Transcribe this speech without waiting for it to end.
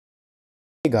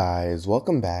guys,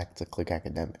 welcome back to Click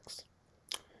Academics.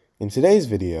 In today's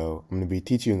video, I'm going to be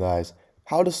teaching you guys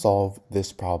how to solve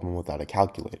this problem without a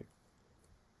calculator.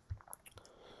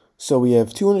 So we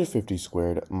have 250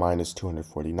 squared minus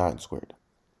 249 squared.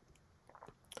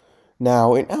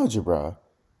 Now in algebra,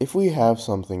 if we have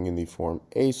something in the form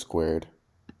a squared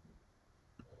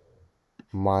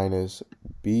minus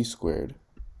b squared,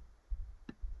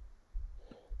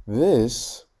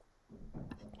 this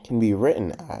can be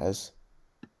written as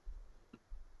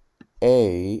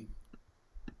a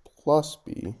plus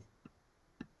b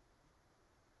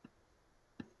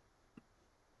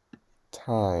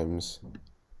times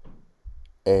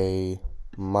a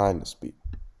minus b.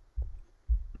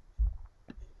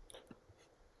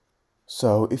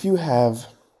 So if you have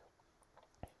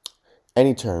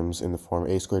any terms in the form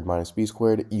a squared minus b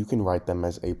squared, you can write them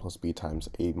as a plus b times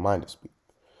a minus b.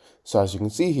 So as you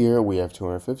can see here, we have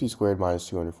 250 squared minus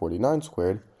 249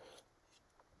 squared,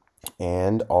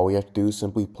 and all we have to do is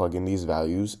simply plug in these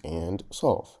values and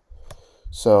solve.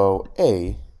 So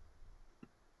a,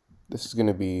 this is going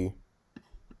to be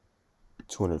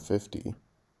 250,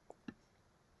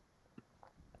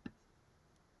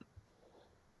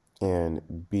 and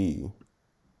b,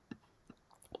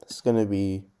 this is going to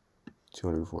be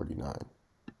 249.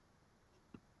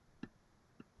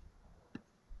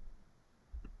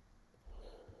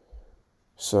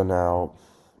 So now,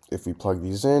 if we plug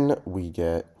these in, we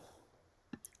get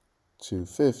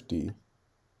 250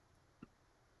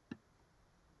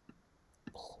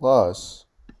 plus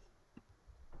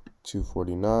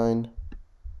 249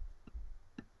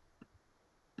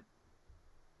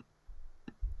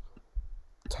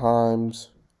 times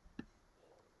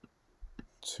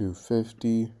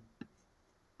 250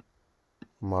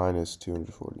 minus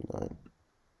 249.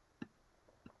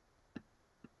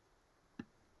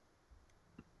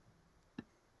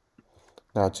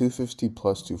 Now 250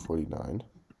 plus 249,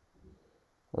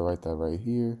 I'll write that right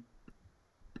here,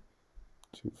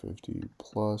 250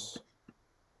 plus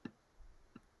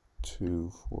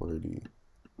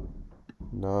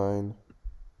 249.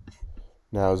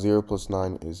 Now 0 plus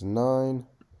 9 is 9,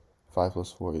 5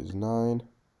 plus 4 is 9,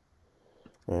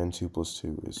 and 2 plus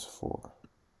 2 is 4.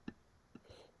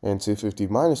 And 250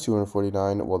 minus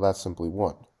 249, well, that's simply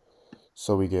 1.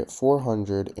 So we get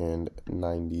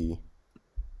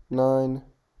 499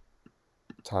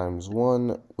 times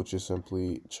 1, which is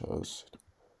simply just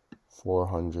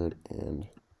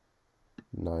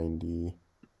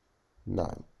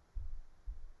 499.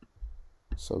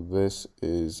 So this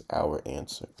is our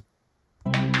answer.